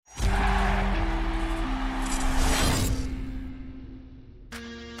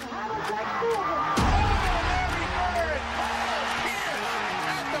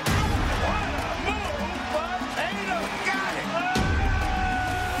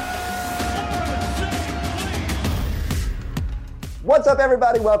What's up,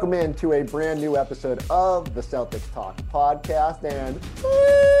 everybody? Welcome in to a brand new episode of the Celtics Talk podcast, and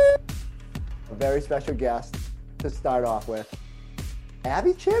a very special guest to start off with.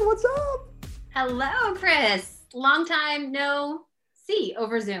 Abby Chin, what's up? Hello, Chris. Long time no see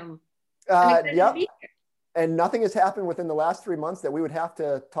over Zoom. Yep. And nothing has happened within the last 3 months that we would have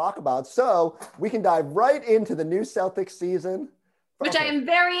to talk about. So we can dive right into the new Celtics season. Which I am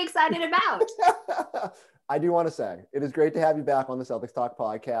very excited about. I do want to say, it is great to have you back on the Celtics Talk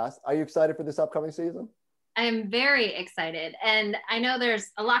podcast. Are you excited for this upcoming season? I am very excited. And I know there's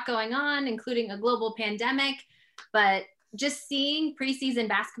a lot going on, including a global pandemic, but just seeing preseason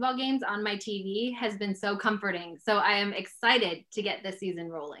basketball games on my TV has been so comforting. So I am excited to get this season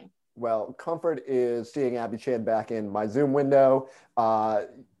rolling. Well, comfort is seeing Abby Chin back in my Zoom window.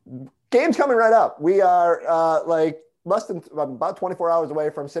 Game's coming right up. We are less than about 24 hours away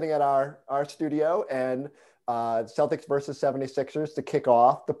from sitting at our studio and Celtics versus 76ers to kick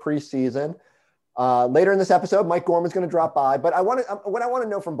off the preseason. Later in this episode, Mike Gorman's going to drop by. But what I want to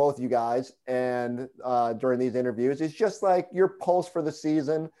know from both of you guys and during these interviews is just like your pulse for the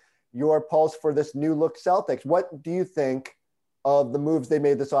season, your pulse for this new look Celtics. What do you think of the moves they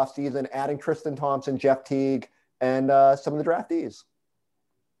made this offseason, adding Tristan Thompson, Jeff Teague, and some of the draftees?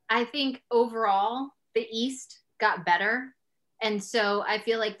 I think overall, the East got better. And so I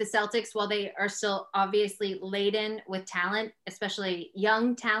feel like the Celtics, while they are still obviously laden with talent, especially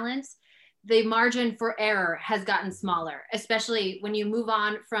young talent, the margin for error has gotten smaller, especially when you move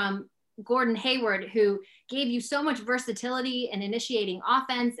on from Gordon Hayward, who gave you so much versatility and initiating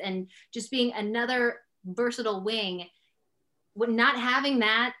offense and just being another versatile wing. Not having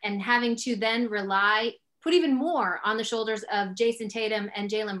that and having to then put even more on the shoulders of Jason Tatum and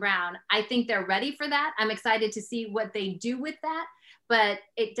Jaylen Brown. I think they're ready for that. I'm excited to see what they do with that, but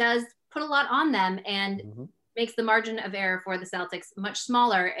it does put a lot on them and makes the margin of error for the Celtics much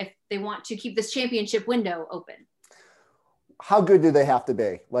smaller if they want to keep this championship window open. How good do they have to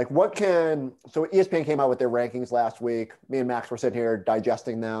be? So ESPN came out with their rankings last week. Me and Max were sitting here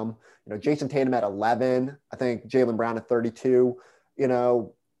digesting them. Jason Tatum at 11, I think Jaylen Brown at 32.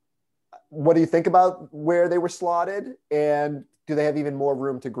 What do you think about where they were slotted? And do they have even more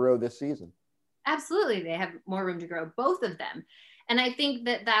room to grow this season? Absolutely. They have more room to grow, both of them. And I think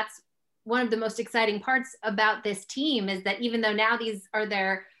that that's one of the most exciting parts about this team is that even though now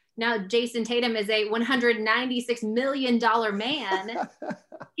Jason Tatum is a $196 million man,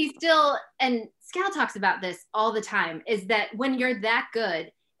 he's still, and Scal talks about this all the time, is that when you're that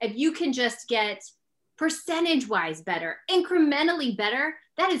good, if you can just get percentage-wise better, incrementally better,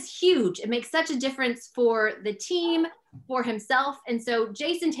 that is huge. It makes such a difference for the team, for himself. And so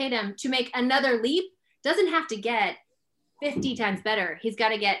Jason Tatum, to make another leap, doesn't have to get 50 times better. He's got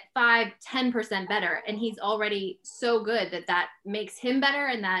to get 5-10% better. And he's already so good that makes him better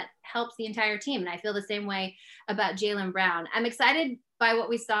and that helps the entire team. And I feel the same way about Jaylen Brown. I'm excited by what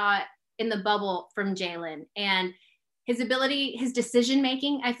we saw in the bubble from Jaylen, and his ability, his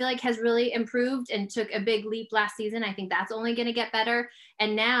decision-making, I feel like has really improved and took a big leap last season. I think that's only going to get better.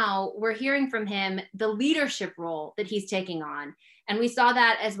 And now we're hearing from him the leadership role that he's taking on. And we saw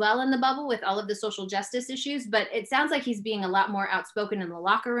that as well in the bubble with all of the social justice issues, but it sounds like he's being a lot more outspoken in the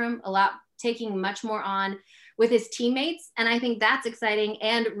locker room, taking much more on with his teammates. And I think that's exciting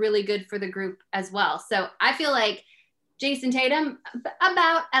and really good for the group as well. So I feel like Jason Tatum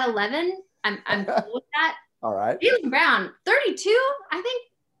about at 11, I'm cool with that. All right. Jaylen Brown, 32. I think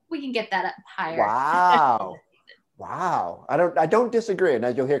we can get that up higher. Wow. Wow. I don't disagree. And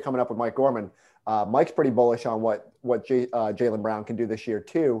as you'll hear coming up with Mike Gorman, Mike's pretty bullish on what Jaylen Brown can do this year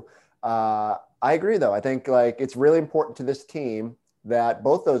too. I agree though. I think it's really important to this team that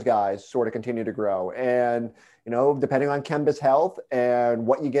both those guys sort of continue to grow. And, depending on Kemba's health and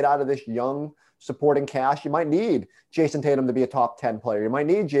what you get out of this young supporting cast, you might need Jason Tatum to be a top 10 player. You might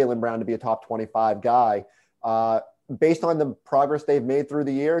need Jaylen Brown to be a top 25 guy. Based on the progress they've made through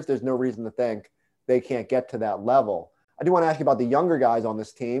the years, there's no reason to think they can't get to that level. I do want to ask you about the younger guys on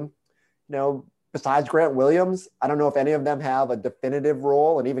this team. Besides Grant Williams, I don't know if any of them have a definitive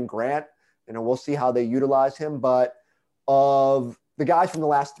role, and even Grant, we'll see how they utilize him. But of the guys from the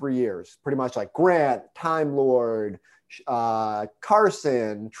last 3 years, pretty much like Grant, Time Lord,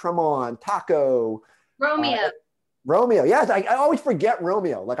 Carson, Tremont, Taco, Romeo. Yes, I always forget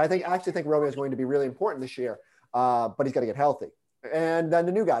Romeo. I actually think Romeo is going to be really important this year, but he's got to get healthy. And then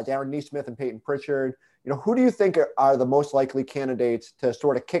the new guys, Aaron Nesmith and Peyton Pritchard. Who do you think are the most likely candidates to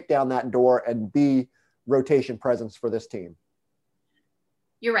sort of kick down that door and be rotation presence for this team?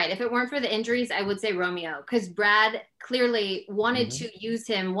 You're right. If it weren't for the injuries, I would say Romeo, because Brad clearly wanted to use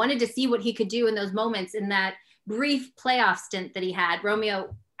him, wanted to see what he could do in those moments in that brief playoff stint that he had,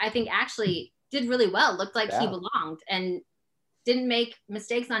 Romeo, I think actually did really well, looked like he belonged and didn't make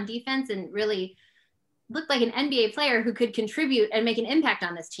mistakes on defense and really looked like an NBA player who could contribute and make an impact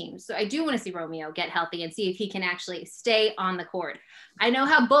on this team. So I do want to see Romeo get healthy and see if he can actually stay on the court. I know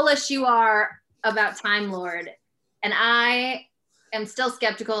how bullish you are about Time Lord, and I am still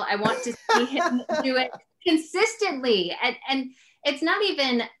skeptical. I want to see him do it consistently. And it's not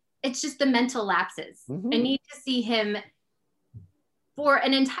even, it's just the mental lapses. I need to see him for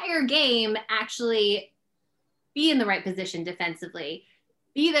an entire game actually be in the right position defensively,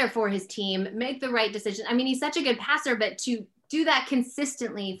 be there for his team, make the right decision. I mean, he's such a good passer, but to do that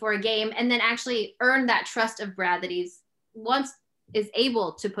consistently for a game and then actually earn that trust of Brad that he's once is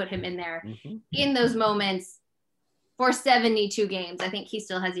able to put him in there in those moments for 72 games. I think he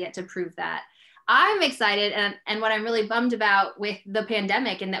still has yet to prove that. I'm excited. And what I'm really bummed about with the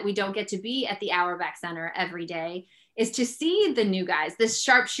pandemic and that we don't get to be at the Auerbach Center every day is to see the new guys, this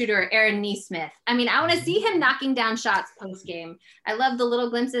sharpshooter, Aaron Nesmith. I mean, I want to see him knocking down shots post-game. I love the little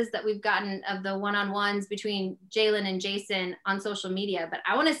glimpses that we've gotten of the one-on-ones between Jalen and Jason on social media, but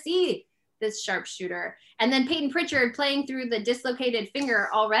I want to see this sharpshooter. And then Peyton Pritchard playing through the dislocated finger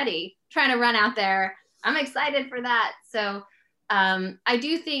already, trying to run out there. I'm excited for that. So I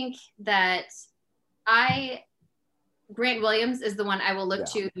do think that Grant Williams is the one I will look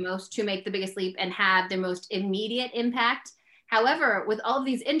to the most to make the biggest leap and have the most immediate impact. However, with all of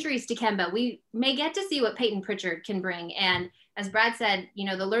these injuries to Kemba, we may get to see what Peyton Pritchard can bring. And as Brad said, you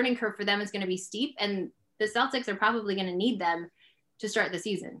know, the learning curve for them is going to be steep, and the Celtics are probably going to need them to start the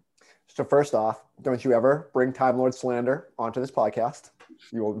season. So first off, don't you ever bring Time Lord slander onto this podcast.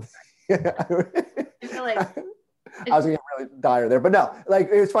 You will. I feel like I was gonna get really dire there, but no. Like,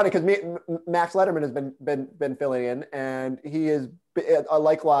 it was funny because Max Letterman has been filling in, and he is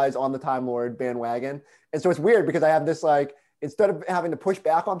likewise on the Time Lord bandwagon. And so it's weird because I have this, like, instead of having to push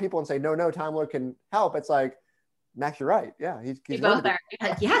back on people and say no, Time Lord can help, it's like, Max, you're right. Yeah, he's both are.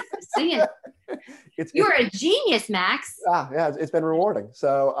 Like, yes, I'm seeing it. You're a genius, Max. Yeah, it's been rewarding.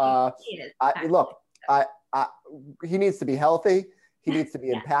 So he needs to be healthy. He needs to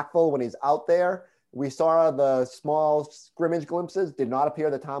be impactful when he's out there. We saw the small scrimmage glimpses. Did not appear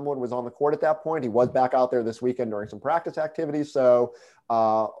that Time Lord was on the court at that point. He was back out there this weekend during some practice activities. So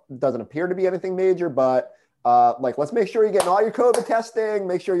doesn't appear to be anything major, but let's make sure you're getting all your COVID testing.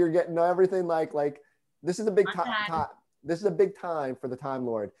 Make sure you're getting everything. Like this is a big time. This is a big time for the Time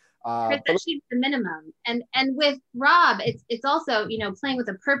Lord. Chris, that she's the minimum. And with Rob, it's also, you know, playing with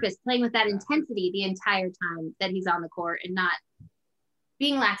a purpose, playing with that intensity the entire time that he's on the court and not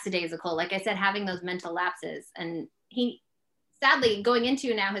being lackadaisical, like I said, having those mental lapses. And he, sadly, going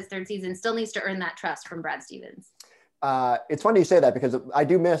into now his third season, still needs to earn that trust from Brad Stevens. It's funny you say that because I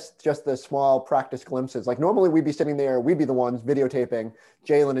do miss just the small practice glimpses. Like, normally we'd be sitting there, we'd be the ones videotaping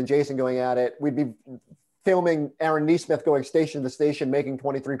Jalen and Jason going at it. We'd be filming Aaron Nesmith going station to station, making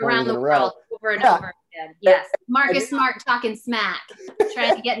 23 points in a row. Over and over again. Yes. Marcus Smart talking smack,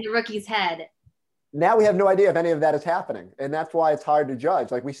 trying to get in the rookie's head. Now we have no idea if any of that is happening. And that's why it's hard to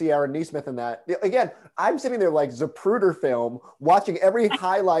judge. Like, we see Aaron Nesmith in that. Again, I'm sitting there like Zapruder film, watching every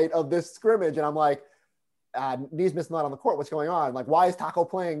highlight of this scrimmage. And I'm like, Nesmith's not on the court. What's going on? Like, why is Taco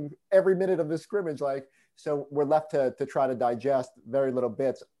playing every minute of this scrimmage? Like, so we're left to try to digest very little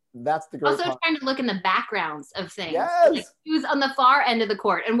bits. That's the great also trying to look in the backgrounds of things. Yes. Like, who's on the far end of the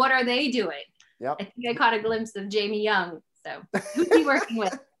court and what are they doing? Yep. I think I caught a glimpse of Jamie Young. So who's he working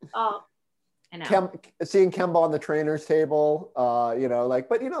with? Oh, I know. Seeing Kemba on the trainer's table,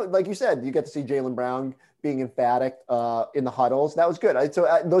 but like you said, you get to see Jaylen Brown being emphatic in the huddles. That was good.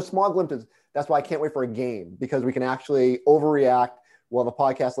 So those small glimpses, that's why I can't wait for a game, because we can actually overreact. We'll have a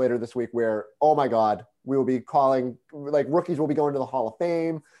podcast later this week where, oh my God, we will be calling, like, rookies will be going to the Hall of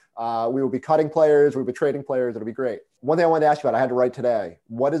Fame. We will be cutting players. We'll be trading players. It'll be great. One thing I wanted to ask you about, I had to write today.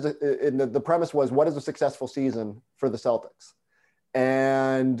 The premise was, what is a successful season for the Celtics?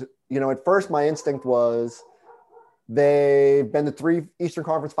 And, at first my instinct was they've been to 3 Eastern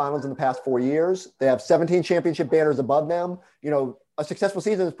Conference Finals in the past 4 years. They have 17 championship banners above them. A successful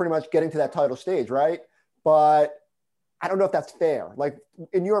season is pretty much getting to that title stage, right? But I don't know if that's fair. Like,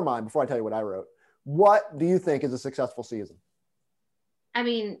 in your mind, before I tell you what I wrote, what do you think is a successful season? I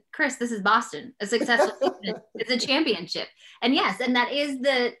mean, Chris, this is Boston. A successful season is a championship. And yes, and that is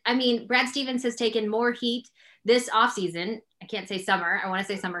Brad Stevens has taken more heat this offseason. I can't say summer. I want to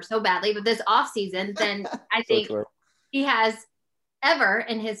say summer so badly, but this offseason than I think he has ever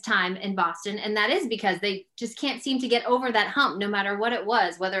in his time in Boston. And that is because they just can't seem to get over that hump, no matter what it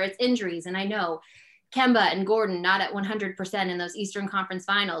was, whether it's injuries. And I know Kemba and Gordon not at 100% in those Eastern Conference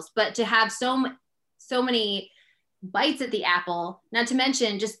Finals, but to have so so many bites at the apple, not to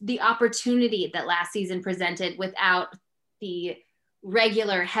mention just the opportunity that last season presented without the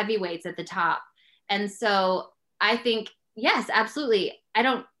regular heavyweights at the top. And so I think, yes, absolutely. I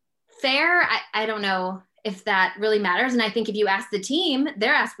don't know if that really matters. And I think if you ask the team,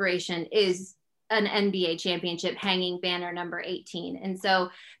 their aspiration is an NBA championship, hanging banner number 18. And so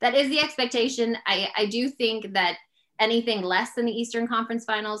that is the expectation. I do think that anything less than the Eastern Conference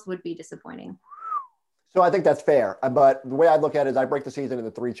Finals would be disappointing. So I think that's fair. But the way I look at it is I break the season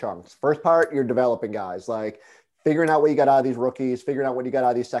into 3 chunks. First part, you're developing guys, like figuring out what you got out of these rookies, figuring out what you got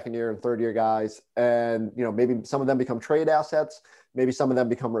out of these second year and third year guys. And, maybe some of them become trade assets. Maybe some of them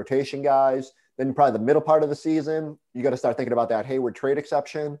become rotation guys. Then probably the middle part of the season, you got to start thinking about that Hayward trade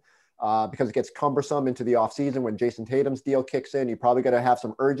exception because it gets cumbersome into the offseason when Jason Tatum's deal kicks in. You probably got to have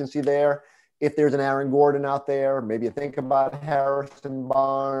some urgency there. If there's an Aaron Gordon out there, maybe you think about Harrison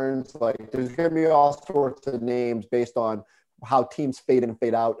Barnes. Like there's going to be all sorts of names based on how teams fade in and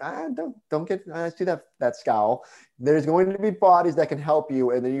fade out. I see that scowl. There's going to be bodies that can help you,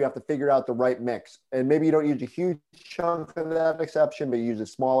 and then you have to figure out the right mix. And maybe you don't use a huge chunk of that exception, but you use a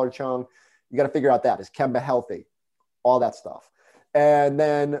smaller chunk. You got to figure out that. Is Kemba healthy? All that stuff. And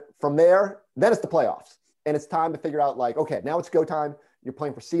then from there, then it's the playoffs. And it's time to figure out like, okay, now it's go time. You're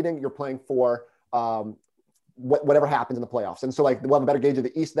playing for seeding. You're playing for whatever happens in the playoffs. And so like we'll have a better gauge of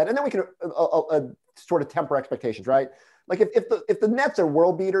the East then. And then we can sort of temper expectations, right? Like if the Nets are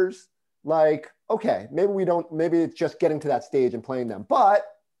world beaters, like, okay, maybe it's just getting to that stage and playing them. But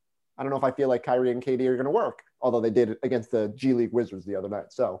I don't know if I feel like Kyrie and KD are going to work, although they did it against the G League Wizards the other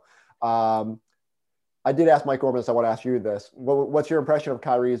night. So I did ask Mike Gorman, so I want to ask you this. What's your impression of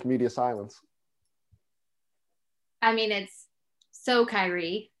Kyrie's media silence? I mean, it's so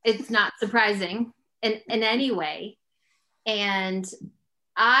Kyrie. It's not surprising in any way. And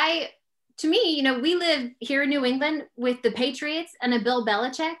to me, we live here in New England with the Patriots and a Bill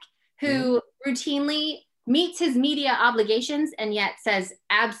Belichick who routinely meets his media obligations and yet says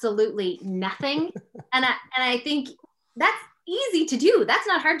absolutely nothing. and I think that's easy to do. That's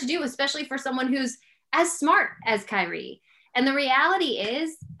not hard to do, especially for someone who's as smart as Kyrie. And the reality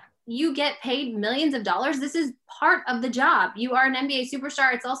is you get paid millions of dollars. This is part of the job. You are an NBA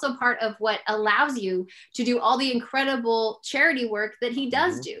superstar. It's also part of what allows you to do all the incredible charity work that he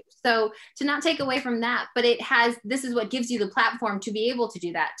does do. So to not take away from that, but this is what gives you the platform to be able to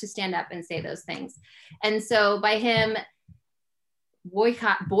do that, to stand up and say those things. And so by him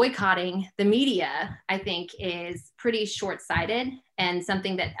boycotting the media, I think is pretty short-sighted and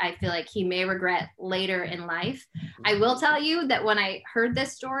something that I feel like he may regret later in life. I will tell you that when I heard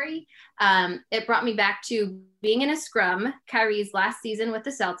this story, it brought me back to being in a scrum, Kyrie's last season with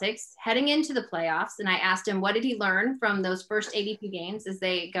the Celtics, heading into the playoffs. And I asked him, what did he learn from those first ADP games as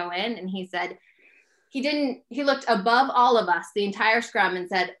they go in? And he said, he looked above all of us, the entire scrum, and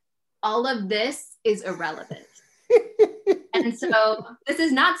said, all of this is irrelevant. And so this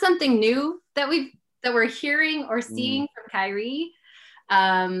is not something new that we're hearing or seeing from Kyrie.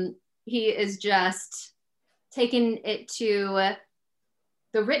 He is just taking it to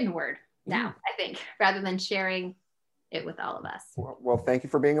the written word now, I think, rather than sharing it with all of us. Well, thank you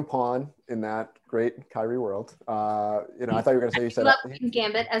for being a pawn in that great Kyrie world. I thought you were going to say you said love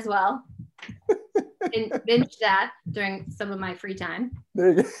Gambit as well. And binge that during some of my free time.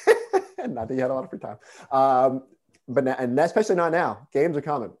 There you go. Not that you had a lot of free time. But now, and especially not now. Games are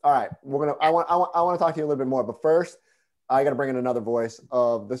coming. All right, I want to talk to you a little bit more. But first, I got to bring in another voice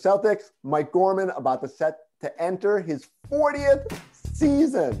of the Celtics, Mike Gorman, about to enter his 40th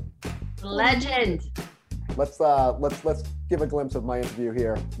season. Legend. Let's give a glimpse of my interview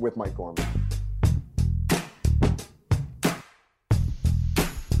here with Mike Gorman.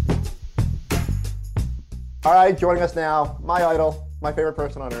 All right, joining us now, my idol, my favorite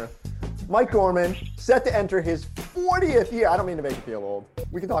person on earth, Mike Gorman, set to enter his 40th year. I don't mean to make you feel old.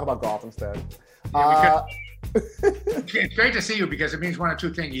 We can talk about golf instead. It's great to see you because it means one of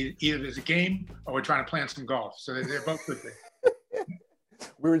two things. Either there's a game or we're trying to plan some golf. So they're both good things.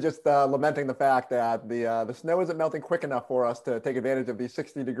 We were just lamenting the fact that the snow isn't melting quick enough for us to take advantage of these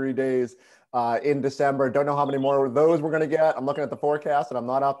 60-degree days in December. Don't know how many more of those we're going to get. I'm looking at the forecast and I'm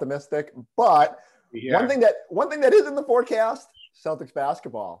not optimistic. But one thing that is in the forecast, Celtics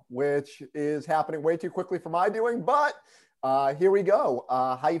basketball, which is happening way too quickly for my doing, but here we go.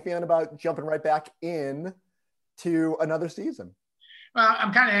 How you feeling about jumping right back in to another season? Well,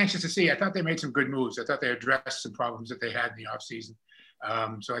 I'm kind of anxious to see. I thought they made some good moves. I thought they addressed some problems that they had in the offseason.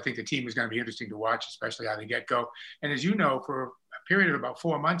 So I think the team is going to be interesting to watch, especially how they get go. And as you know, for a period of about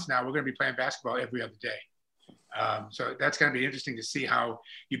 4 months now, we're going to be playing basketball every other day. So that's going to be interesting to see how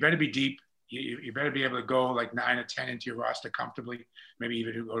you better be deep. you better be able to go like 9 or 10 into your roster comfortably, maybe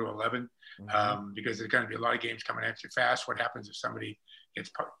even go to 11, because there's going to be a lot of games coming at you fast. What happens if somebody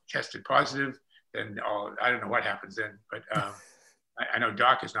gets tested positive? Then I don't know what happens then. But I know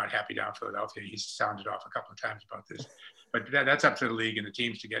Doc is not happy down in Philadelphia. He's sounded off a couple of times about this. But that's up to the league and the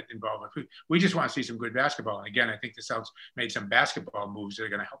teams to get involved with. We just want to see some good basketball. And again, I think the Celtics made some basketball moves that are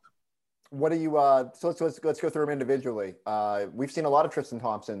going to help them. What do you? So let's go through them individually. We've seen a lot of Tristan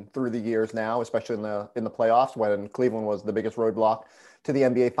Thompson through the years now, especially in the playoffs when Cleveland was the biggest roadblock to the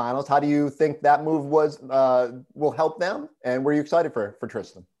NBA Finals. How do you think that move will help them? And were you excited for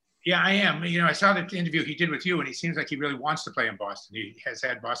Tristan? Yeah, I am. I saw the interview he did with you, and he seems like he really wants to play in Boston. He has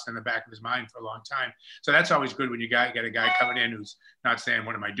had Boston in the back of his mind for a long time. So that's always good when you get a guy coming in who's not saying,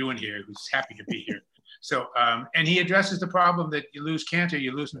 "What am I doing here?" Who's happy to be here. So, and he addresses the problem that you lose Cantor,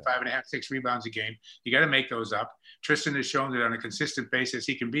 you're losing 5.5, 6 rebounds a game. You got to make those up. Tristan has shown that on a consistent basis,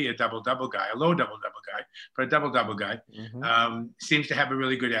 he can be a double-double guy, a low double-double guy, but a double-double guy. Seems to have a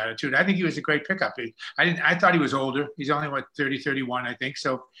really good attitude. I think he was a great pickup. I thought he was older. He's only, 30, 31, I think.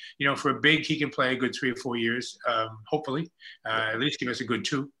 So, for a big, he can play a good 3 or 4 years, hopefully, at least give us a good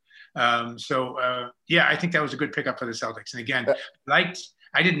 2. Yeah, I think that was a good pickup for the Celtics. And again,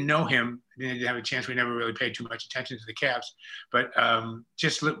 I didn't know him. I didn't have a chance. We never really paid too much attention to the Cavs. But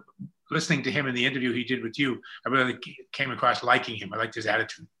just listening to him in the interview he did with you, I really came across liking him. I liked his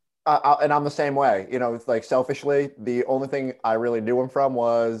attitude. And I'm the same way. It's like selfishly, the only thing I really knew him from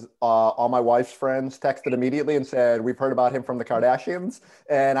was all my wife's friends texted immediately and said, "We've heard about him from the Kardashians."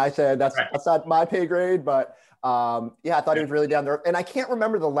 And I said, that's not my pay grade. But yeah, I thought he was really down there. And I can't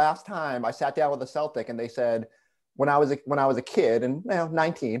remember the last time I sat down with a Celtic and they said, when I was a kid and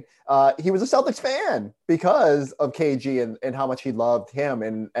 19, he was a Celtics fan because of KG and how much he loved him.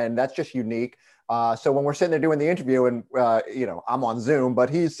 And that's just unique. So when we're sitting there doing the interview and, I'm on Zoom, but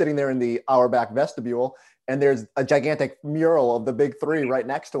he's sitting there in the Auerbach vestibule and there's a gigantic mural of the big 3 right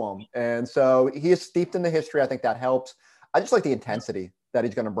next to him. And so he is steeped in the history. I think that helps. I just like the intensity that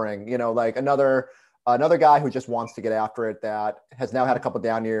he's going to bring, like another guy who just wants to get after it, that has now had a couple of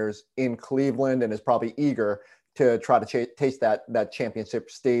down years in Cleveland and is probably eager to try to taste that championship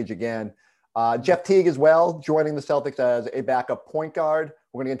stage again. Jeff Teague as well, joining the Celtics as a backup point guard.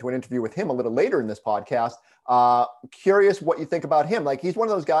 We're going to get into an interview with him a little later in this podcast. Curious what you think about him. Like, he's one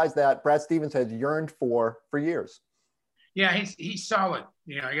of those guys that Brad Stevens has yearned for years. Yeah, he's solid.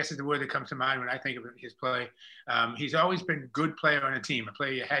 I guess is the word that comes to mind when I think of his play. He's always been a good player on a team, a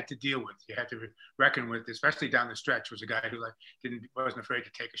player you had to deal with, you had to reckon with, especially down the stretch. Was a guy who wasn't afraid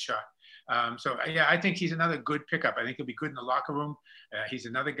to take a shot. So yeah, I think he's another good pickup. I think he'll be good in the locker room. He's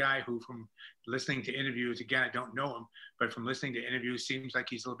another guy who, from listening to interviews, again, I don't know him, but from listening to interviews, seems like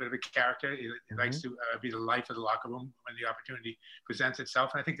he's a little bit of a character. He likes to be the life of the locker room when the opportunity presents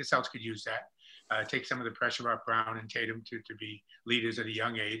itself. And I think the Celtics could use that. Take some of the pressure off Brown and Tatum to be leaders at a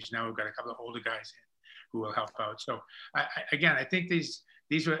young age. Now we've got a couple of older guys who will help out. So I think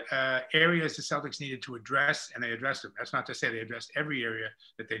these were areas the Celtics needed to address, and they addressed them. That's not to say they addressed every area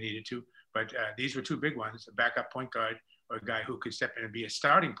that they needed to, but these were 2 big ones: a backup point guard or a guy who could step in and be a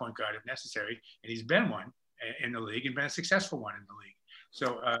starting point guard if necessary. And he's been one in the league and been a successful one in the league.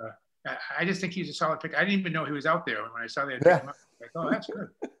 So I just think he's a solid pick. I didn't even know he was out there when I saw they had picked him up. I was like, oh, that's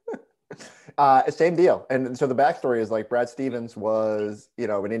good. Same deal. And so the backstory is like Brad Stevens was,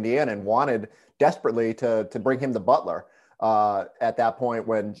 in Indiana and wanted desperately to bring him to Butler at that point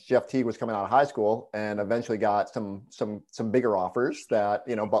when Jeff Teague was coming out of high school, and eventually got some bigger offers that,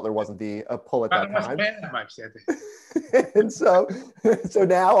 Butler wasn't the pull at that time. And so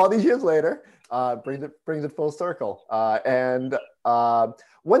now all these years later, brings it full circle.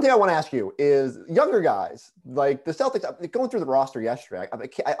 One thing I want to ask you is younger guys, like the Celtics, going through the roster yesterday,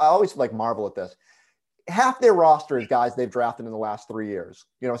 I always marvel at this. Half their roster is guys they've drafted in the last 3 years,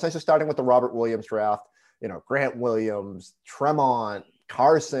 essentially starting with the Robert Williams draft, Grant Williams, Tremont,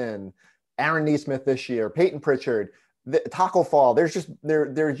 Carson, Aaron Nesmith this year, Peyton Pritchard, Taco Fall.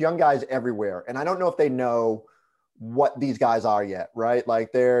 There's young guys everywhere. And I don't know if they know what these guys are yet, right? Like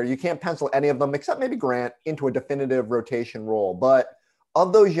you can't pencil any of them except maybe Grant into a definitive rotation role. But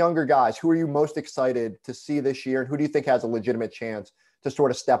of those younger guys, who are you most excited to see this year? And who do you think has a legitimate chance to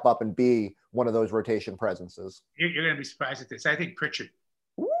sort of step up and be one of those rotation presences? You're going to be surprised at this. I think Pritchard.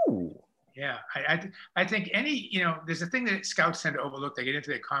 Ooh. Yeah. I think there's a thing that scouts tend to overlook. They get into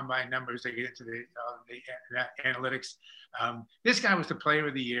their combine numbers. They get into the analytics. This guy was the player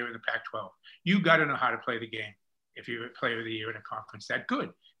of the year in the Pac-12. You got to know how to play the game if you're a player of the year in a conference that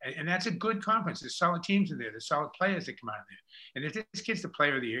good. And that's a good conference. There's solid teams in there. There's solid players that come out of there. And if this kid's the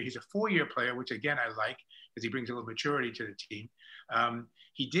player of the year, he's a 4-year player, which again, I like because he brings a little maturity to the team.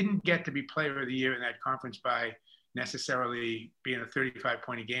 He didn't get to be player of the year in that conference by necessarily being a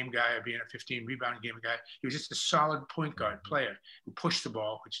 35-point-a-game guy or being a 15-rebound-a-game guy. He was just a solid point guard player who pushed the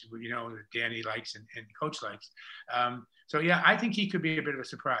ball, which, Danny likes and coach likes. So, yeah, I think he could be a bit of a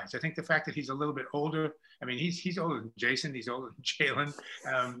surprise. I think the fact that he's a little bit older, I mean, he's older than Jason, he's older than Jalen.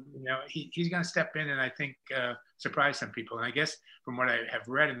 He's going to step in and I think surprise some people. And I guess from what I have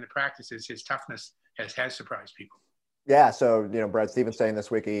read in the practices, his toughness has surprised people. Yeah, so, Brad Stevens saying this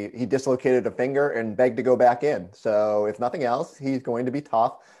week he dislocated a finger and begged to go back in. So if nothing else, he's going to be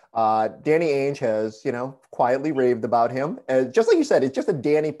tough. Danny Ainge has, quietly raved about him. Just like you said, it's just a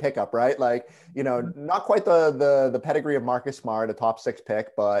Danny pickup, right? Like, not quite the pedigree of Marcus Smart, a top 6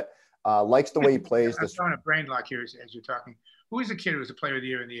 pick, but likes the way he plays. I'm throwing a brain lock here as you're talking. Who is the kid who was a player of the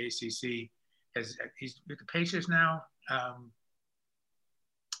year in the ACC? He's with the Pacers now.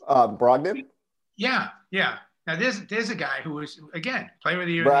 Brogdon? Yeah. Now, there's a guy who was, again, player of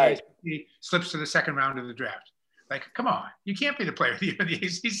the year right. in the ACC, slips to the second round of the draft. Like, come on. You can't be the player of the year in the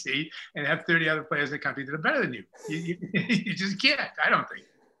ACC and have 30 other players in the country that are better than you. You just can't, I don't think.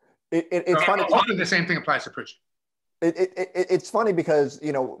 It's funny. Hopefully the same thing applies to Pritchard. It's funny because,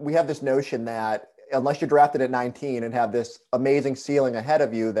 we have this notion that unless you're drafted at 19 and have this amazing ceiling ahead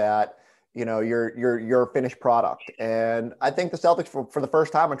of you that, you're a finished product. And I think the Celtics for the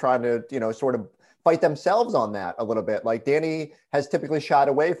first time are trying to, sort of fight themselves on that a little bit. Like Danny has typically shied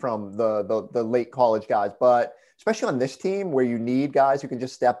away from the late college guys, but especially on this team where you need guys who can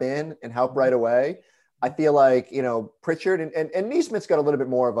just step in and help right away. I feel like, Pritchard and Neesmith's got a little bit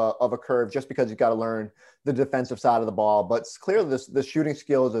more of a curve just because he's got to learn the defensive side of the ball, but it's clearly the shooting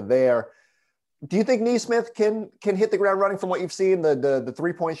skills are there. Do you think Neesmith can hit the ground running from what you've seen, the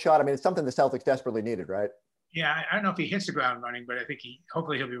 3-point shot? I mean, it's something the Celtics desperately needed, right? Yeah, I don't know if he hits the ground running, but I think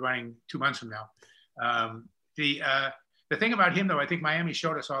hopefully he'll be running 2 months from now. The thing about him, though, I think Miami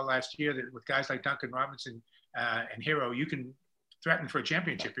showed us all last year that with guys like Duncan Robinson and Hero, you can threaten for a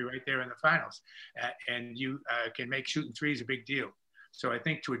championship. You're right there in the finals, and you can make shooting threes a big deal. So I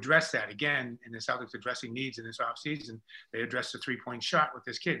think to address that, again, in the Celtics addressing needs in this offseason, they addressed the 3-point shot with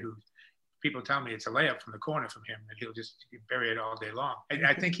this kid who people tell me it's a layup from the corner from him, and he'll just bury it all day long.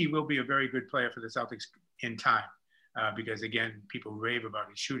 I think he will be a very good player for the Celtics in time because, again, people rave about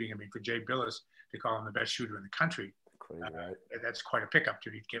his shooting. I mean, for Jay Billis to call him the best shooter in the country, right. That's quite a pickup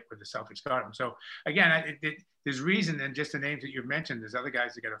to get where the Celtics got him. So, again, there's reason, and just the names that you've mentioned, there's other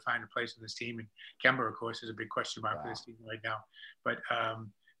guys that got to find a place in this team. And Kemba, of course, is a big question mark for this team right now. But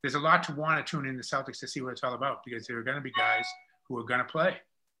there's a lot to want to tune in the Celtics to see what it's all about because there are going to be guys who are going to play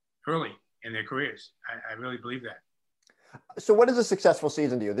early in their careers. I really believe that. So what is a successful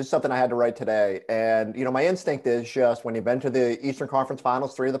season to you? This is something I had to write today. And, my instinct is just when you've been to the Eastern Conference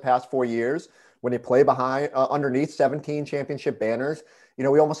Finals 3 of the past 4 years, when you play underneath 17 championship banners,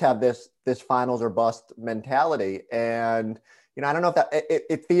 we almost have this finals or bust mentality. And, I don't know if that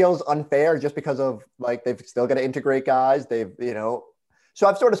it feels unfair just because of like, they've still got to integrate guys. So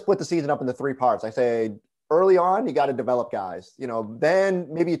I've sort of split the season up into 3 parts. I say early on, you got to develop guys, then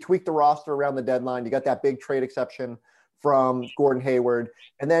maybe you tweak the roster around the deadline. You got that big trade exception from Gordon Hayward.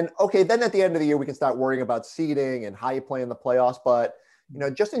 And then at the end of the year, we can start worrying about seeding and how you play in the playoffs. But,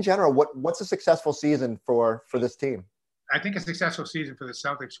 just in general, what's a successful season for this team? I think a successful season for the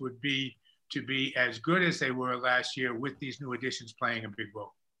Celtics would be to be as good as they were last year with these new additions playing a big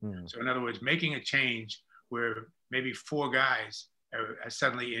role. So in other words, making a change where maybe 4 guys are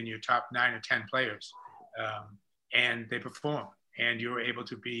suddenly in your top 9 or 10 players and they perform and you're able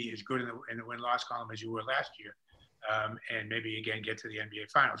to be as good in the win-loss column as you were last year. And maybe again get to the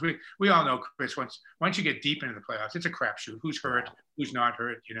NBA Finals. We all know, Chris. Once you get deep into the playoffs, it's a crapshoot. Who's hurt? Who's not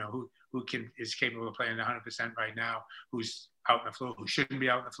hurt? Who is capable of playing 100% right now? Who's out on the floor? Who shouldn't be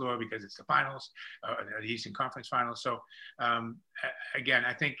out on the floor because it's the finals, the Eastern Conference Finals. So again,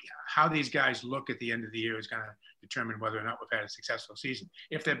 I think how these guys look at the end of the year is going to determine whether or not we've had a successful season.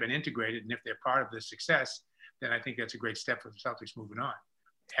 If they've been integrated and if they're part of the success, then I think that's a great step for the Celtics moving on.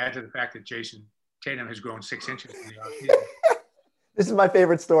 Add to the fact that Jason Tatum has grown 6 inches in the offseason. This is my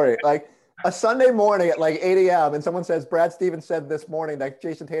favorite story. Like a Sunday morning at like 8 a.m. and someone says, Brad Stevens said this morning that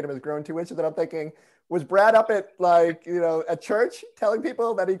Jason Tatum has grown 2 inches. And I'm thinking, was Brad up at at church telling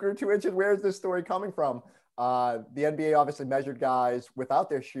people that he grew 2 inches? Where is this story coming from? The NBA obviously measured guys without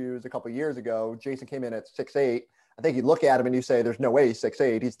their shoes a couple of years ago. Jason came in at 6'8". I think you look at him and you say, there's no way he's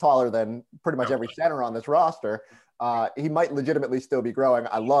 6'8". He's taller than pretty much every center on this roster. He might legitimately still be growing.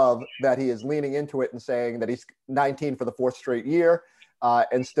 I love that he is leaning into it and saying that he's 19 for the 4th straight year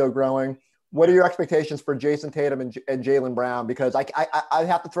and still growing. What are your expectations for Jason Tatum and Jaylen Brown? Because I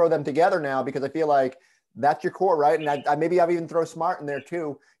have to throw them together now because I feel like that's your core, right? And maybe I've even throw Smart in there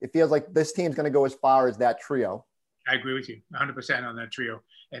too. It feels like this team's going to go as far as that trio. I agree with you 100% on that trio.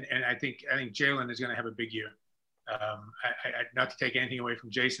 And I think Jalen is going to have a big year. Not to take anything away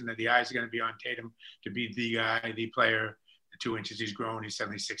from Jason, that the eyes are going to be on Tatum to be the guy, the player. The 2 inches he's grown, he's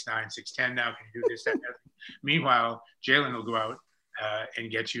suddenly 6'9", 6'10" now. Can you do this? That, that. Meanwhile, Jalen will go out and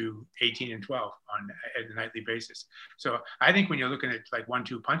get you 18 and 12 on a nightly basis. So I think when you're looking at like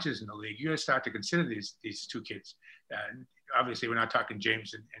 1-2 punches in the league, you got to start to consider these 2 kids. Obviously, we're not talking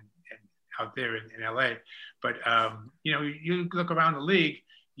James and out there in LA, but you look around the league,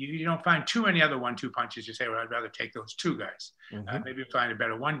 you don't find too many other 1-2 punches. You say, well, I'd rather take those 2 guys. Mm-hmm. Maybe find a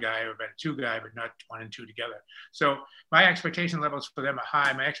better 1 guy or a better 2 guy, but not 1 and 2 together. So my expectation levels for them are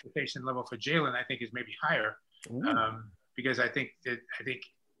high. My expectation level for Jalen, I think, is maybe higher, because I think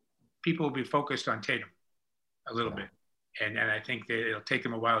people will be focused on Tatum a little bit, and I think that it'll take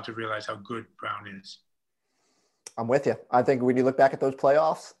them a while to realize how good Brown is. I'm with you. I think when you look back at those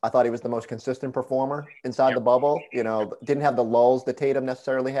playoffs, I thought he was the most consistent performer inside the bubble. Didn't have the lulls that Tatum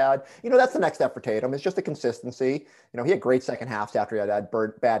necessarily had. That's the next step for Tatum. It's just the consistency. He had great second halves after he had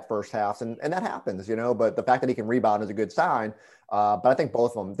that bad first halves, and that happens, but the fact that he can rebound is a good sign. But I think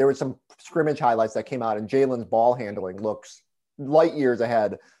both of them, there were some scrimmage highlights that came out, and Jalen's ball handling looks light years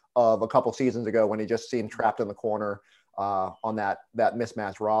ahead of a couple seasons ago when he just seemed trapped in the corner on that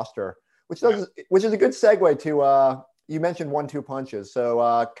mismatched roster. Which is a good segue to you mentioned 1-2 punches.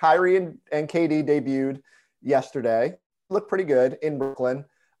 So Kyrie and KD debuted yesterday. Looked pretty good in Brooklyn.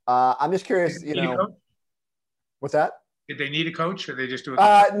 I'm just curious, what's that? Did they need a coach, or they just do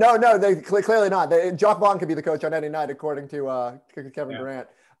it? No, they clearly not. Jock Vaughn could be the coach on any night, according to Kevin Durant.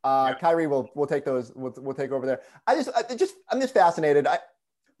 Kyrie will take those. We'll take over there. I'm just fascinated.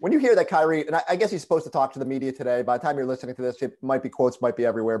 When you hear that Kyrie, and I guess he's supposed to talk to the media today. By the time you're listening to this, it might be quotes, might be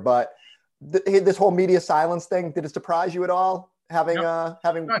everywhere, but. This whole media silence thing, did it surprise you at all? No.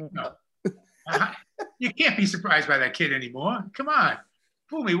 You can't be surprised by that kid anymore. Come on.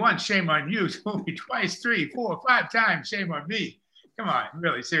 Fool me once, shame on you. Fool me twice, 3, 4, 5 times, shame on me. Come on,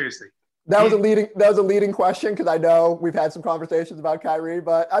 really, seriously. That was a leading question, because I know we've had some conversations about Kyrie,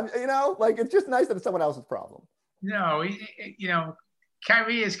 but it's just nice that it's someone else's problem. No,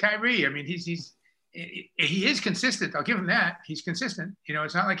 Kyrie is Kyrie. I mean, he is consistent. I'll give him that. He's consistent.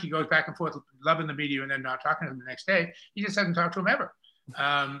 It's not like he goes back and forth loving the media and then not talking to them the next day. He just hasn't talked to them ever.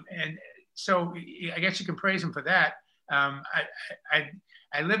 And so I guess you can praise him for that.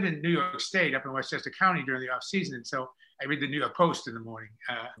 I lived in New York State up in Westchester County during the off season. And so I read the New York Post in the morning.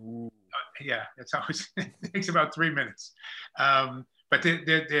 That's always, it takes about 3 minutes. But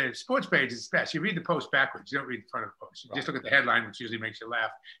the sports page is best. You read the Post backwards. You don't read the front of the Post. You just look at the headline, which usually makes you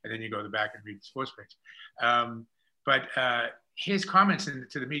laugh, and then you go to the back and read the sports page. But his comments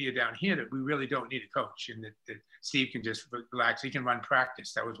to the media down here that we really don't need a coach, and that Steve can just relax. He can run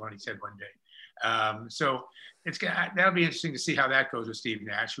practice. That was what he said one day. So that'll be interesting to see how that goes with Steve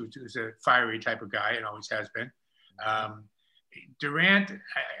Nash, who's a fiery type of guy and always has been. Durant,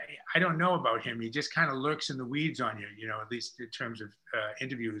 I don't know about him. He just kind of lurks in the weeds on you, at least in terms of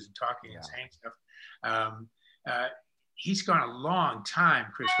interviews and talking and saying stuff. He's gone a long time,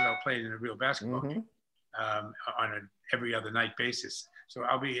 Chris, without playing in a real basketball game on an every other night basis. So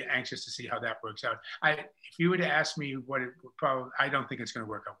I'll be anxious to see how that works out. If you were to ask me what it would probably, I don't think it's going to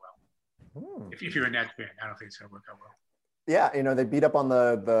work out well. If you're a Nets fan, I don't think it's going to work out well. Yeah, they beat up on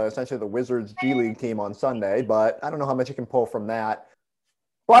the essentially the Wizards G League team on Sunday, but I don't know how much you can pull from that.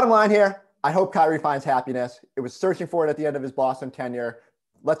 Bottom line here, I hope Kyrie finds happiness. It was searching for it at the end of his Boston tenure.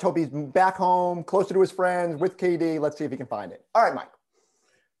 Let's hope he's back home, closer to his friends, with KD. Let's see if he can find it. All right, Mike.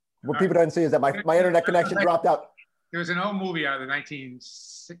 What people didn't see is that my internet connection dropped out. There was an old movie out of the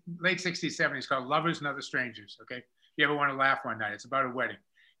late 60s, 70s called Lovers and Other Strangers, okay? If you ever want to laugh one night, it's about a wedding.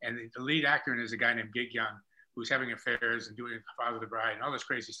 And the lead actor in it is a guy named Gig Young, who's having affairs and doing Father of the Bride and all this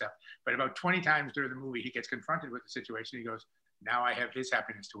crazy stuff. But about 20 times during the movie, he gets confronted with the situation. He goes, now I have his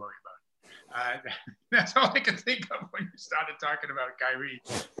happiness to worry about. That's all I can think of when you started talking about Kyrie.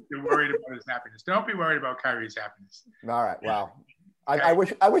 You're worried about his happiness. Don't be worried about Kyrie's happiness. All right, wow. I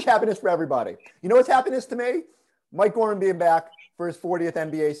wish happiness for everybody. You know what's happiness to me? Mike Gorman being back for his 40th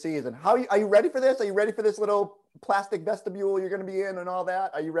NBA season. Are you ready for this? Are you ready for this little plastic vestibule you're going to be in and all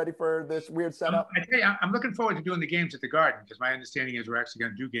that? Are you ready for this weird setup? I tell you, I'm looking forward to doing the games at the Garden, because my understanding is we're actually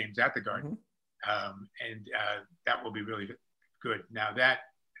going to do games at the Garden. And that will be really good. Now that,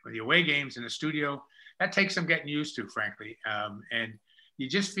 with the away games in the studio, that takes some getting used to, frankly. And you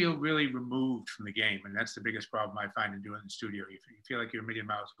just feel really removed from the game. And that's the biggest problem I find in doing the studio. You feel like you're a million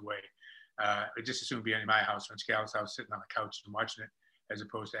miles away. I just assume being in my house or in Scal's house, sitting on the couch and watching it. as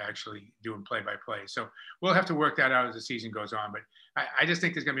opposed to actually doing play-by-play. So we'll have to work that out as the season goes on. But I just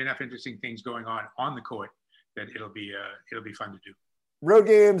think there's going to be enough interesting things going on the court that it'll be fun to do. Road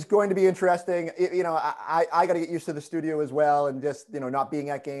games going to be interesting. You know, I got to get used to the studio as well, and just, you know, not being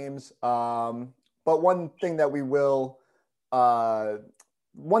at games. But one thing that will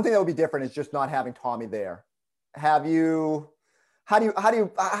be different is just not having Tommy there. How do you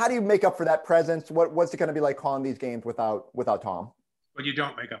make up for that presence? What's it going to be like calling these games without Tom? Well, you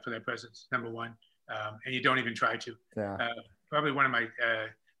don't make up for that presence, number one, and you don't even try to. Yeah. Probably one of my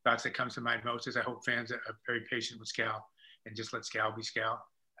thoughts that comes to mind most is I hope fans are very patient with Scal and just let Scal be Scal,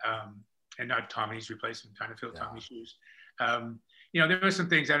 and not Tommy's replacement, trying to fill Tommy's shoes. You know, there were some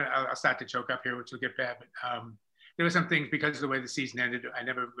things that I'll start to choke up here, which will get bad, but there were some things because of the way the season ended. I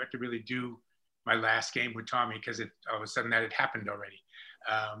never got to really do my last game with Tommy because all of a sudden that had happened already.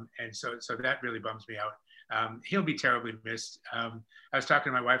 And so that really bums me out. He'll be terribly missed. I was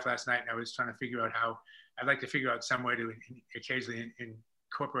talking to my wife last night, and I was trying to figure out how I'd like to figure out some way to occasionally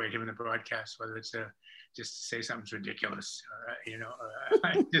incorporate him in the broadcast, whether it's just to say something's ridiculous, you know,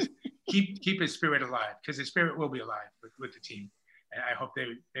 just keep his spirit alive, because his spirit will be alive with the team. And I hope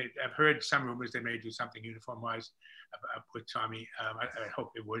I've heard some rumors they may do something uniform-wise with Tommy. I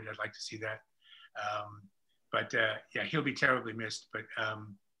hope they would. I'd like to see that. But he'll be terribly missed, but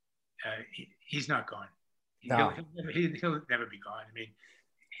he's not gone. No. He'll never be gone. I mean,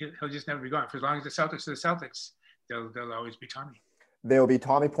 he'll just never be gone. For as long as the Celtics are the Celtics, they'll always be Tommy. There'll be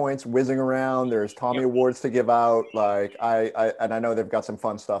Tommy points whizzing around. There's Tommy awards to give out. Like I know they've got some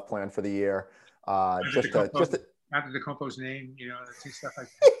fun stuff planned for the year. After the Compo's name, you know, stuff like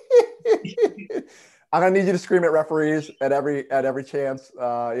that. I'm gonna need you to scream at referees at every chance.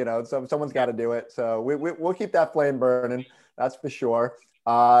 You know, someone's got to do it. So we'll keep that flame burning. That's for sure.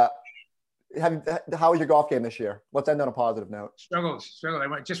 How was your golf game this year? Let's end on a positive note. Struggle.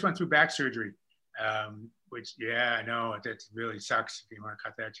 I just went through back surgery, which I know that really sucks. If you want to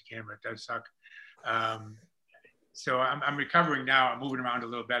cut that, you can, but it does suck. So I'm recovering now. I'm moving around a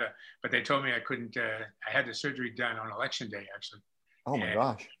little better, but they told me I couldn't. I had the surgery done on election day, actually. Oh my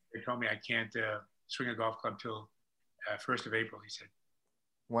gosh! They told me I can't swing a golf club till 1st of April. He said.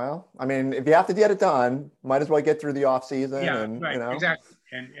 Well, I mean, if you have to get it done, might as well get through the off season. Yeah, and, right, you know. Exactly.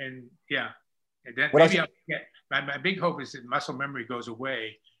 And yeah, and then What maybe I'll get. My big hope is that muscle memory goes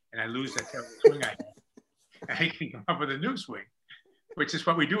away and I lose that terrible swing I had. And I can come up with a new swing, which is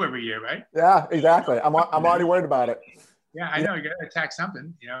what we do every year, right? Yeah, exactly. I'm already worried about it. Yeah, I know. You got to attack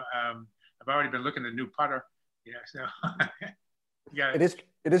something. You know, I've already been looking at a new putter. You know, so you got.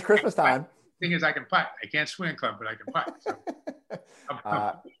 It is Christmas time. The thing is, I can putt. I can't swing a club, but I can putt. So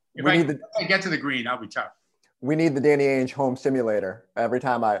if I get to the green, I'll be tough. We need the Danny Ainge home simulator. Every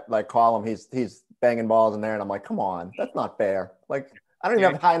time I call him, he's banging balls in there, and I'm like, come on, that's not fair. Like, I don't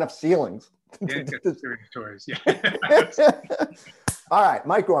even have high enough ceilings. Tours. Yeah. All right,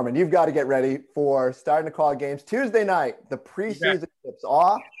 Mike Gorman, you've got to get ready for starting to call games Tuesday night. The preseason tips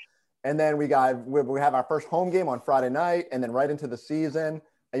off, and then we have our first home game on Friday night, and then right into the season.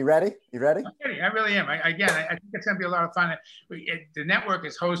 Are you ready? You ready? I'm ready. I really am. I think it's going to be a lot of fun. The network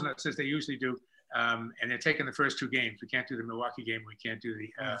is hosing us as they usually do, and they're taking the first two games. We can't do the Milwaukee game. We can't do the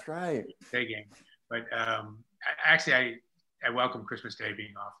That's right. Day game. But I welcome Christmas Day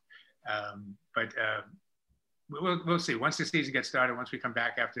being off. But we'll see. Once the season gets started, once we come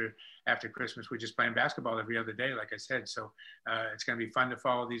back after Christmas, we're just playing basketball every other day, like I said. So it's going to be fun to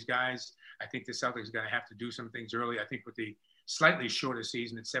follow these guys. I think the Celtics are going to have to do some things early. I think with the slightly shorter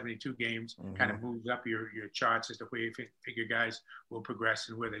season at 72 games, kind of moves up your charts as to where you figure guys will progress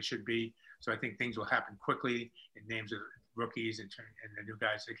and where they should be. So I think things will happen quickly in names of rookies and the new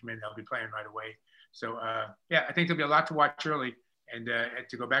guys that come in, they'll be playing right away. So I think there'll be a lot to watch early. And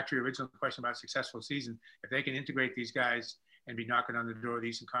to go back to your original question about successful season, if they can integrate these guys and be knocking on the door of the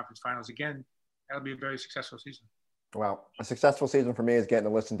Eastern Conference Finals again, that'll be a very successful season. Well, a successful season for me is getting to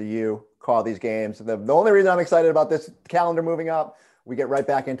listen to you call these games. The only reason I'm excited about this calendar moving up, we get right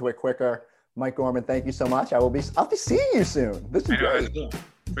back into it quicker. Mike Gorman, thank you so much. I'll be seeing you soon. This is great.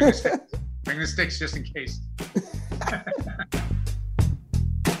 Bring the sticks just in case.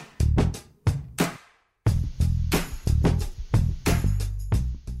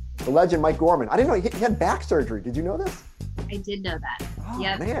 The legend, Mike Gorman. I didn't know he had back surgery. Did you know this? I did know that. Oh,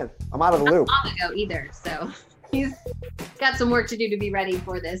 yeah. Man, I'm out of the loop. Not long ago either, so he's got some work to do to be ready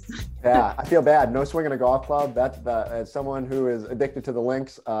for this. Yeah, I feel bad. No swinging a golf club. That's as someone who is addicted to the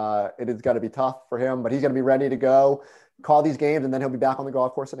links, it has got to be tough for him. But he's going to be ready to go, call these games, and then he'll be back on the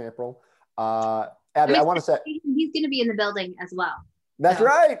golf course in April. Abby, I want to say he's going to be in the building as well. That's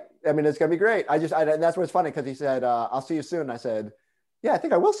right. I mean, it's going to be great. And that's what's funny because he said, "I'll see you soon." I said, Yeah, I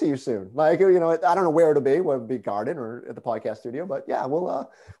think I will see you soon. Like, you know, I don't know where it'll be, whether it'll be garden or at the podcast studio, but yeah, we'll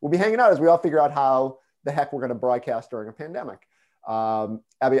be hanging out as we all figure out how the heck we're going to broadcast during a pandemic.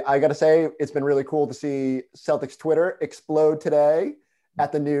 Abby, I got to say, it's been really cool to see Celtics Twitter explode today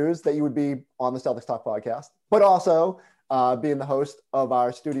at the news that you would be on the Celtics Talk podcast, but also being the host of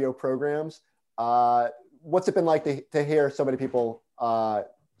our studio programs. What's it been like to hear so many people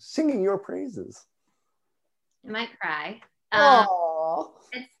singing your praises? I might cry. Oh,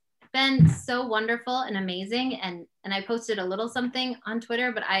 it's been so wonderful and amazing. And I posted a little something on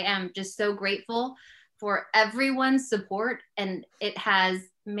Twitter, but I am just so grateful for everyone's support. And it has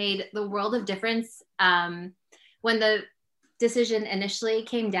made the world of difference. When the decision initially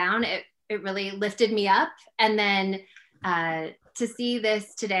came down, it really lifted me up. And then to see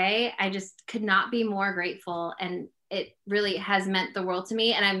this today, I just could not be more grateful. And it really has meant the world to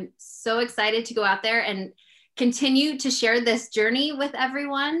me. And I'm so excited to go out there and continue to share this journey with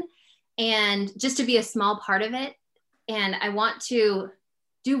everyone and just to be a small part of it. And I want to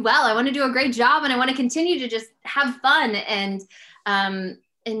do well. I want to do a great job, and I want to continue to just have fun and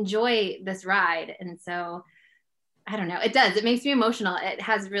enjoy this ride. And so I don't know, it makes me emotional.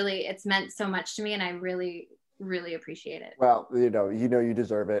 It's meant so much to me, and I really, really appreciate it. Well, you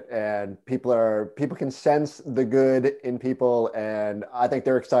deserve it, and people can sense the good in people, and I think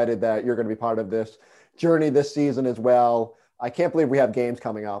they're excited that you're going to be part of this journey this season as well. I can't believe we have games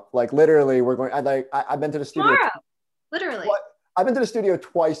coming up. Like literally, I've been to the studio tomorrow. Literally, I've been to the studio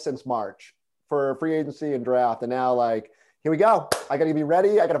twice since March for free agency and draft, and now like here we go. I got to be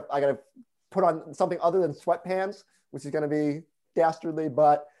ready. I got to put on something other than sweatpants, which is going to be dastardly,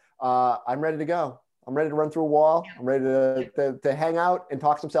 but I'm ready to go. I'm ready to run through a wall. I'm ready to hang out and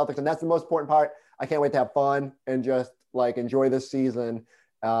talk some Celtics, and that's the most important part. I can't wait to have fun and just like enjoy this season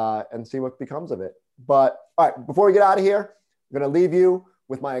and see what becomes of it. But all right, before we get out of here, I'm going to leave you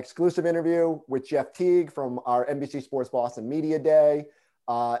with my exclusive interview with Jeff Teague from our NBC Sports Boston Media Day.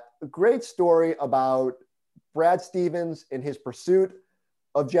 A great story about Brad Stevens in his pursuit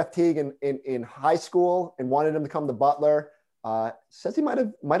of Jeff Teague in high school and wanted him to come to Butler. Says he might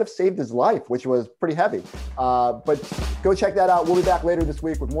have saved his life, which was pretty heavy. But go check that out. We'll be back later this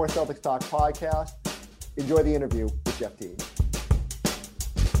week with more Celtics Talk podcast. Enjoy the interview with Jeff Teague.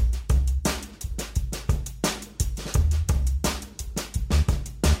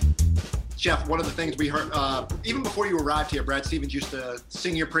 Jeff, one of the things we heard, even before you arrived here, Brad Stevens used to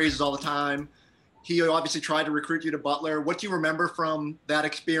sing your praises all the time. He obviously tried to recruit you to Butler. What do you remember from that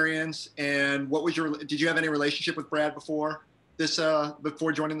experience? And did you have any relationship with Brad before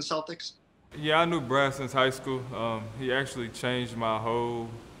joining the Celtics? Yeah, I knew Brad since high school. He actually changed my whole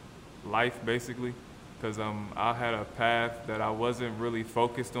life basically, because I had a path that I wasn't really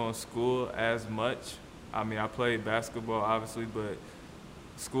focused on school as much. I mean, I played basketball obviously, but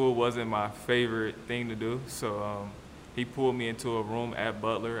school wasn't my favorite thing to do. So he pulled me into a room at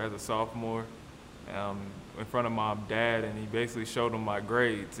Butler as a sophomore in front of my dad, and he basically showed him my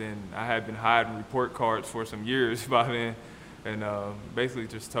grades. And I had been hiding report cards for some years by then, and basically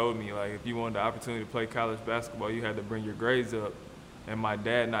just told me, like, if you wanted the opportunity to play college basketball, you had to bring your grades up. And my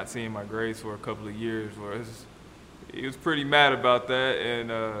dad not seeing my grades for a couple of years he was pretty mad about that,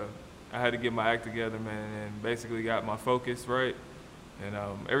 and I had to get my act together, man, and basically got my focus right. And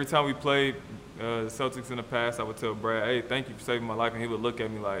every time we played the Celtics in the past, I would tell Brad, hey, thank you for saving my life. And he would look at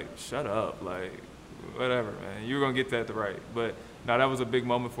me like, shut up, like, whatever, man. You're going to get that right. But, no, that was a big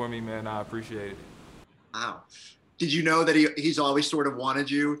moment for me, man. I appreciate it. Wow. Did you know that he's always sort of wanted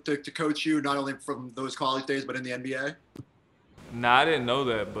you to coach you, not only from those college days, but in the NBA? Nah, I didn't know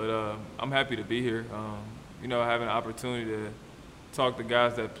that, but I'm happy to be here. Having an opportunity to talk to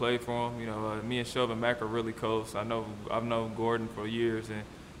guys that play for him. Me and Shelvin Mack are really close. I've known Gordon for years, and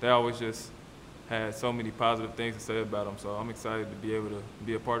they always just had so many positive things to say about him. So I'm excited to be able to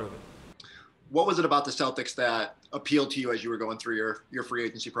be a part of it. What was it about the Celtics that appealed to you as you were going through your free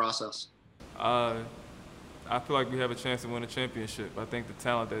agency process? I feel like we have a chance to win a championship. I think the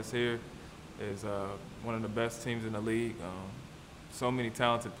talent that's here is one of the best teams in the league. So many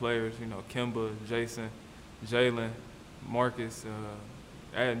talented players, Kemba, Jason, Jalen, Marcus,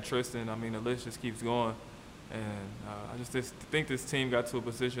 adding Tristan. I mean, the list just keeps going. And I just think this team got to a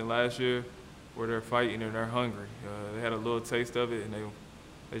position last year where they're fighting and they're hungry. They had a little taste of it, and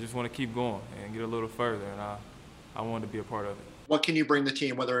they just want to keep going and get a little further, and I wanted to be a part of it. What can you bring the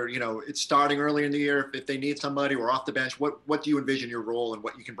team, whether it's starting early in the year, if they need somebody, or off the bench? What do you envision your role and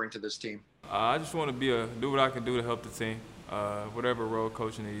what you can bring to this team? I just want to do what I can do to help the team, whatever role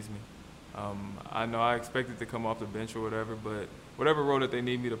coach needs me. I know I expected to come off the bench or whatever, but whatever role that they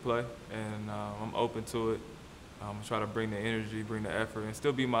need me to play, and I'm open to it. Try to bring the energy, bring the effort, and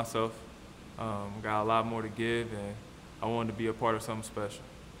still be myself. Got a lot more to give, and I wanted to be a part of something special.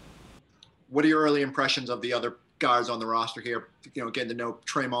 What are your early impressions of the other guys on the roster here? You know, getting to know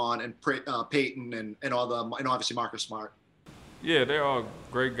Draymond and Peyton and all the, and obviously Marcus Smart. Yeah, they're all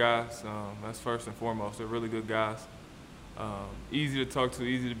great guys. That's first and foremost. They're really good guys. Easy to talk to,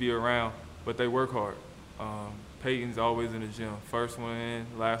 easy to be around, but they work hard. Peyton's always in the gym. First one in,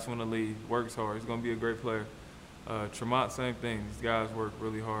 last one to leave. Works hard. He's going to be a great player. Tremont, same thing. These guys work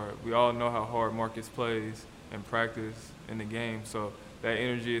really hard. We all know how hard Marcus plays and practice in the game, so that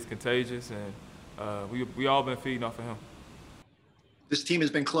energy is contagious, and we all been feeding off of him. This team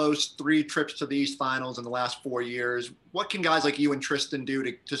has been close, 3 trips to the East Finals in the last 4 years. What can guys like you and Tristan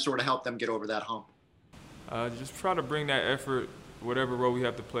do to sort of help them get over that hump? Just try to bring that effort, whatever role we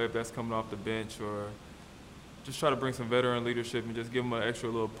have to play, if that's coming off the bench, or just try to bring some veteran leadership and just give them an extra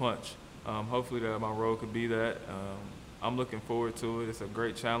little punch. Hopefully that my role could be that. I'm looking forward to it. It's a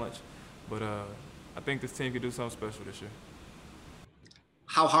great challenge, but I think this team could do something special this year.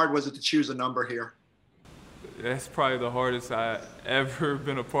 How hard was it to choose a number here? That's probably the hardest I've ever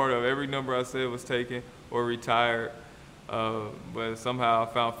been a part of. Every number I said was taken or retired, but somehow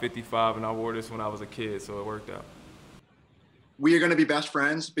I found 55, and I wore this when I was a kid, so it worked out. We are going to be best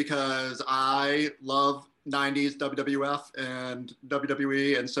friends because I love 90s WWF and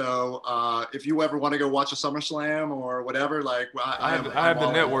WWE, and so if you ever want to go watch a SummerSlam or whatever, like I have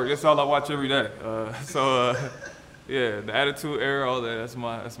the network. That's all I watch every day. Yeah, the Attitude Era, all that. That's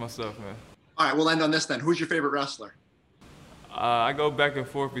my stuff, man. All right, we'll end on this then. Who's your favorite wrestler? I go back and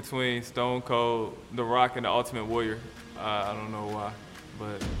forth between Stone Cold, The Rock, and the Ultimate Warrior. I don't know why,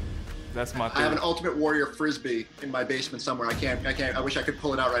 but that's my thing. I have an Ultimate Warrior Frisbee in my basement somewhere. I can't. I wish I could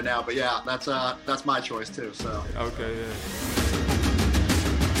pull it out right now, but yeah, that's my choice too. So. Okay, yeah.